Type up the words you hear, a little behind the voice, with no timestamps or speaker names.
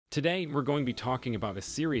Today, we're going to be talking about a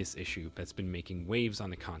serious issue that's been making waves on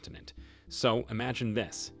the continent. So, imagine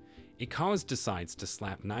this. ECOWAS decides to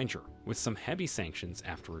slap Niger with some heavy sanctions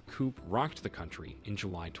after a coup rocked the country in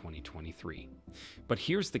July 2023. But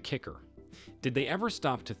here's the kicker. Did they ever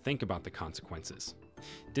stop to think about the consequences?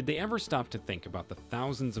 Did they ever stop to think about the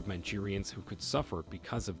thousands of Nigerians who could suffer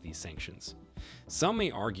because of these sanctions? Some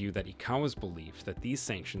may argue that ECOWAS believed that these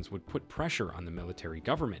sanctions would put pressure on the military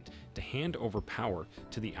government to hand over power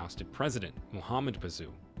to the ousted president, Mohamed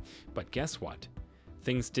Bazoum. But guess what?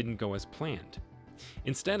 Things didn't go as planned.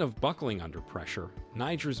 Instead of buckling under pressure,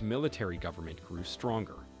 Niger's military government grew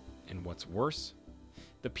stronger. And what's worse?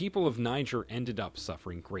 The people of Niger ended up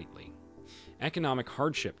suffering greatly. Economic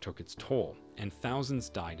hardship took its toll, and thousands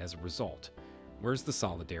died as a result. Where's the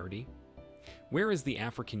solidarity? Where is the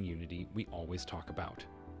African unity we always talk about?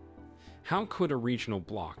 How could a regional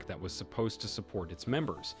bloc that was supposed to support its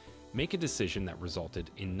members make a decision that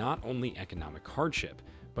resulted in not only economic hardship,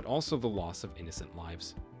 but also the loss of innocent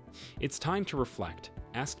lives? It's time to reflect,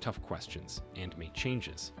 ask tough questions, and make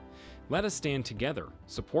changes. Let us stand together,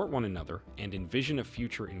 support one another, and envision a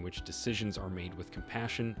future in which decisions are made with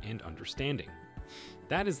compassion and understanding.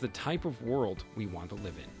 That is the type of world we want to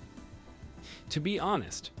live in. To be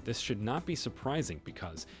honest, this should not be surprising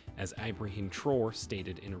because, as Ibrahim Traore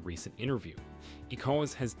stated in a recent interview,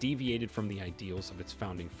 ECOWAS has deviated from the ideals of its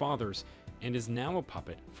founding fathers and is now a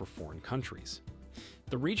puppet for foreign countries.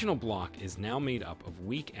 The regional bloc is now made up of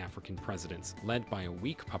weak African presidents led by a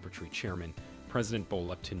weak puppetry chairman, President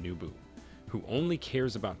Bola Tinubu, who only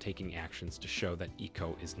cares about taking actions to show that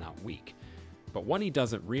ECO is not weak. But what he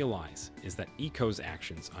doesn't realize is that ECO's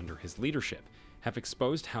actions under his leadership have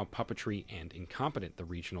exposed how puppetry and incompetent the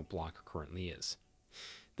regional bloc currently is.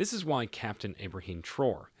 This is why Captain Ibrahim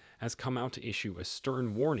Traore has come out to issue a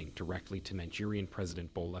stern warning directly to Nigerian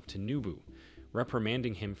President Bola Tinubu,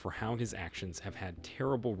 reprimanding him for how his actions have had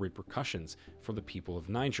terrible repercussions for the people of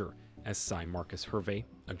Niger, as Cy Marcus Hervé,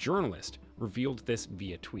 a journalist, revealed this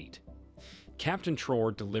via tweet. Captain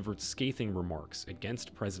Traore delivered scathing remarks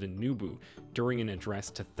against President Tinubu during an address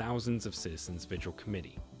to thousands of citizens' vigil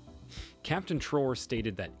committee. Captain Traore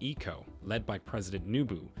stated that ECO, led by President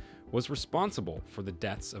Tinubu, was responsible for the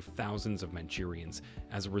deaths of thousands of Nigerians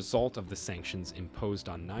as a result of the sanctions imposed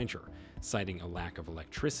on Niger, citing a lack of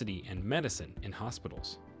electricity and medicine in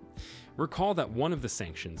hospitals. Recall that one of the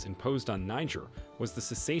sanctions imposed on Niger was the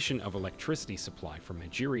cessation of electricity supply from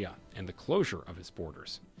Nigeria and the closure of its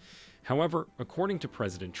borders. However, according to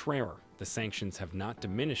President Traore, the sanctions have not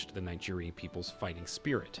diminished the Nigerian people's fighting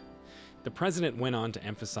spirit. The president went on to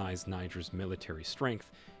emphasize Niger's military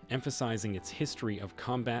strength, emphasizing its history of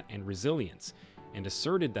combat and resilience, and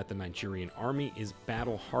asserted that the Nigerian army is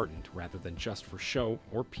battle-hardened rather than just for show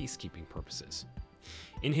or peacekeeping purposes.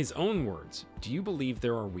 In his own words, do you believe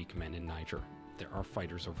there are weak men in Niger? There are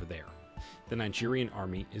fighters over there. The Nigerian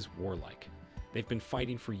army is warlike. They've been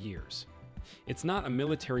fighting for years. It's not a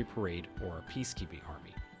military parade or a peacekeeping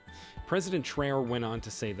army. President Traore went on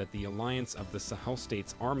to say that the alliance of the Sahel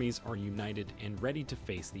states' armies are united and ready to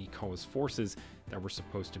face the ECOWAS forces that were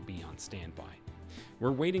supposed to be on standby.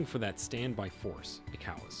 We're waiting for that standby force,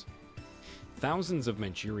 ECOWAS. Thousands of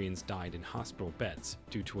Nigerians died in hospital beds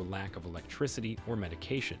due to a lack of electricity or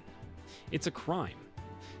medication. It's a crime.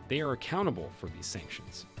 They are accountable for these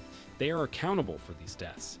sanctions. They are accountable for these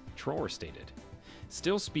deaths, Traore stated.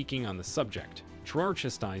 Still speaking on the subject, Traore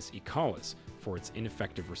chastised ECOWAS for its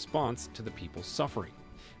ineffective response to the people's suffering,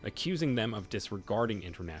 accusing them of disregarding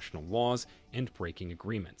international laws and breaking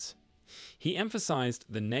agreements. He emphasized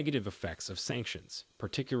the negative effects of sanctions,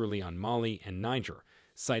 particularly on Mali and Niger,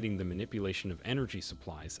 citing the manipulation of energy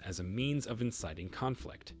supplies as a means of inciting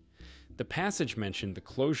conflict. The passage mentioned the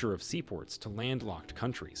closure of seaports to landlocked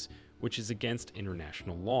countries, which is against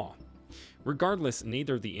international law. Regardless,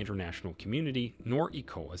 neither the international community nor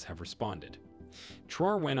ECOWAS have responded.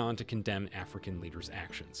 Traore went on to condemn African leaders'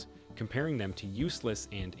 actions, comparing them to useless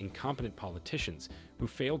and incompetent politicians who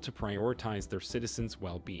failed to prioritize their citizens'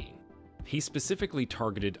 well-being. He specifically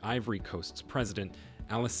targeted Ivory Coast's president,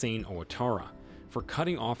 Alassane Ouattara, for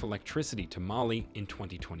cutting off electricity to Mali in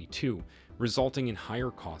 2022, resulting in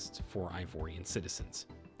higher costs for Ivorian citizens.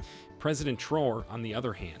 President Traore, on the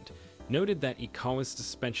other hand, noted that ECOWAS'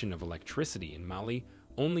 suspension of electricity in Mali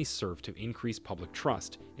only served to increase public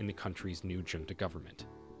trust in the country's new junta government.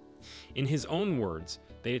 In his own words,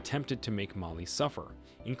 they attempted to make Mali suffer,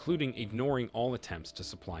 including ignoring all attempts to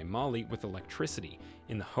supply Mali with electricity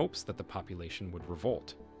in the hopes that the population would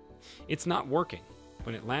revolt. It's not working.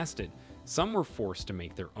 When it lasted, some were forced to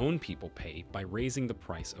make their own people pay by raising the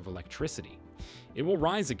price of electricity. It will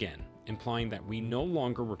rise again, implying that we no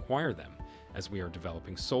longer require them, as we are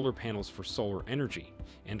developing solar panels for solar energy,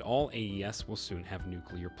 and all AES will soon have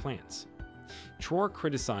nuclear plants. Traore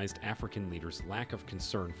criticized African leaders' lack of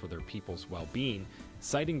concern for their people's well-being,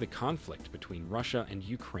 citing the conflict between Russia and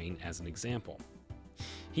Ukraine as an example.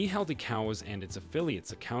 He held ECOWAS and its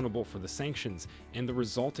affiliates accountable for the sanctions and the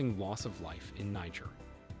resulting loss of life in Niger.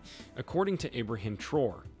 According to Ibrahim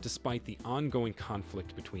Traore, despite the ongoing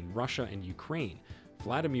conflict between Russia and Ukraine,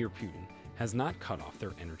 Vladimir Putin has not cut off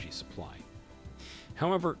their energy supply.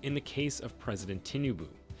 However, in the case of President Tinubu,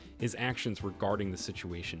 his actions regarding the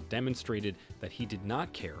situation demonstrated that he did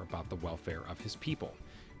not care about the welfare of his people,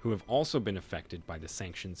 who have also been affected by the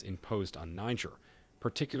sanctions imposed on Niger,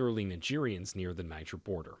 particularly Nigerians near the Niger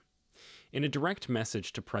border. In a direct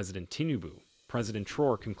message to President Tinubu, President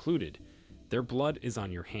Traore concluded, "Their blood is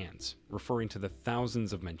on your hands," referring to the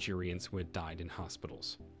thousands of Nigerians who had died in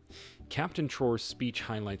hospitals. Captain Traore's speech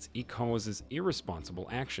highlights ECOWAS's irresponsible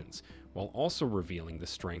actions, while also revealing the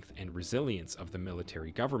strength and resilience of the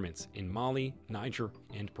military governments in Mali, Niger,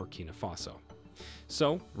 and Burkina Faso.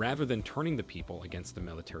 So, rather than turning the people against the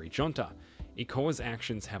military junta, ECOWAS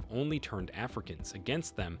actions have only turned Africans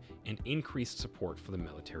against them and increased support for the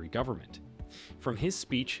military government. From his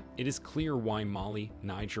speech, it is clear why Mali,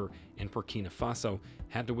 Niger, and Burkina Faso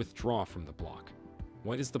had to withdraw from the bloc.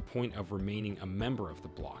 What is the point of remaining a member of the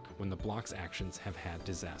bloc when the bloc's actions have had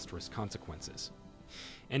disastrous consequences?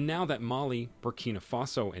 And now that Mali, Burkina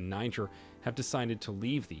Faso, and Niger have decided to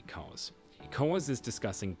leave the ECOWAS, ECOWAS is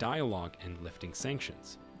discussing dialogue and lifting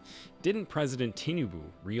sanctions. Didn't President Tinubu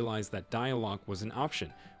realize that dialogue was an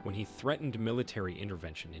option when he threatened military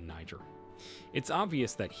intervention in Niger? It's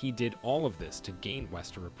obvious that he did all of this to gain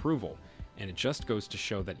Western approval, and it just goes to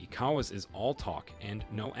show that ECOWAS is all talk and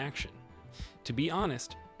no action. To be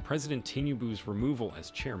honest, President Tinubu's removal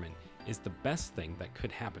as chairman is the best thing that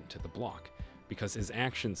could happen to the bloc, because his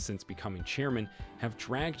actions since becoming chairman have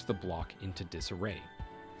dragged the bloc into disarray.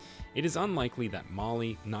 It is unlikely that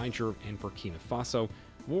Mali, Niger, and Burkina Faso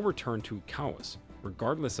will return to ECOWAS,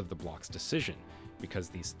 regardless of the bloc's decision, because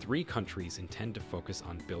these three countries intend to focus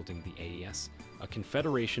on building the AES, a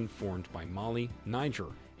confederation formed by Mali,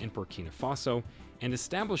 Niger, and Burkina Faso, and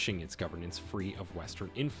establishing its governance free of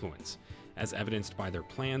Western influence, as evidenced by their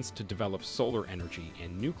plans to develop solar energy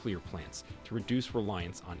and nuclear plants to reduce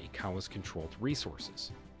reliance on ECOWAS-controlled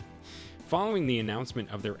resources. Following the announcement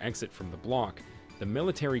of their exit from the bloc, the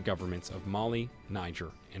military governments of Mali,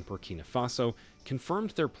 Niger, and Burkina Faso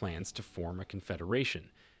confirmed their plans to form a confederation,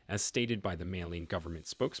 as stated by the Malian government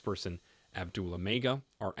spokesperson, Abdoulaye Mega,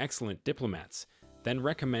 our excellent diplomats, then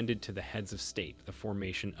recommended to the heads of state the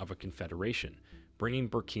formation of a confederation, bringing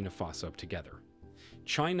Burkina Faso together.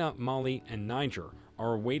 China, Mali, and Niger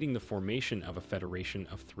are awaiting the formation of a federation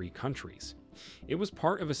of three countries. It was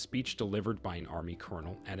part of a speech delivered by an army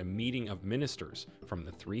colonel at a meeting of ministers from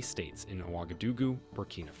the three states in Ouagadougou,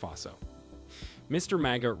 Burkina Faso. Mr.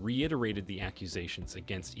 Maga reiterated the accusations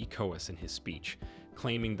against ECOWAS in his speech,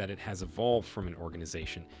 claiming that it has evolved from an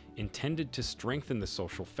organization intended to strengthen the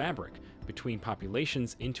social fabric between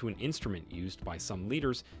populations into an instrument used by some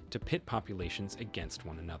leaders to pit populations against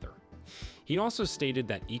one another. He also stated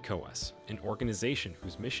that ECOWAS, an organization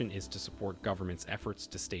whose mission is to support governments' efforts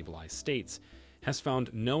to stabilize states, has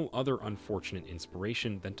found no other unfortunate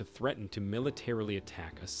inspiration than to threaten to militarily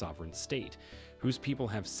attack a sovereign state, whose people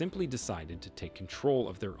have simply decided to take control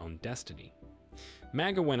of their own destiny.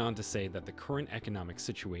 Maga went on to say that the current economic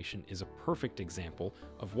situation is a perfect example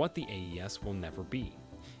of what the AES will never be,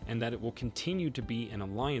 and that it will continue to be an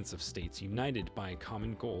alliance of states united by a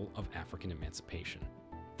common goal of African emancipation.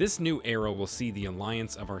 This new era will see the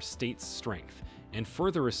alliance of our state's strength and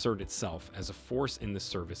further assert itself as a force in the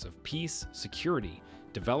service of peace, security,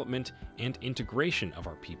 development, and integration of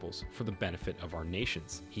our peoples for the benefit of our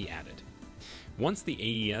nations, he added. Once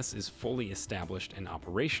the AES is fully established and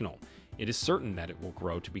operational, it is certain that it will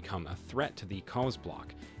grow to become a threat to the ECOWAS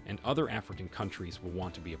bloc, and other African countries will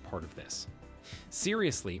want to be a part of this.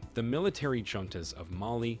 Seriously, the military juntas of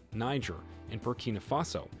Mali, Niger, and Burkina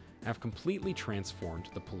Faso have completely transformed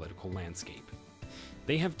the political landscape.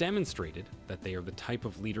 They have demonstrated that they are the type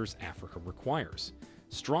of leaders Africa requires,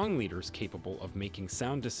 strong leaders capable of making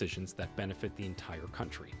sound decisions that benefit the entire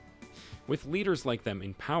country. With leaders like them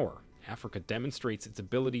in power, Africa demonstrates its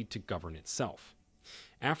ability to govern itself.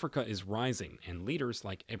 Africa is rising, and leaders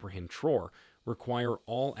like Ibrahim Traore require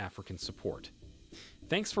all African support.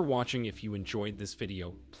 Thanks for watching. If you enjoyed this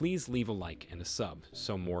video, please leave a like and a sub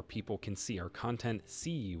so more people can see our content.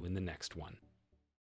 See you in the next one.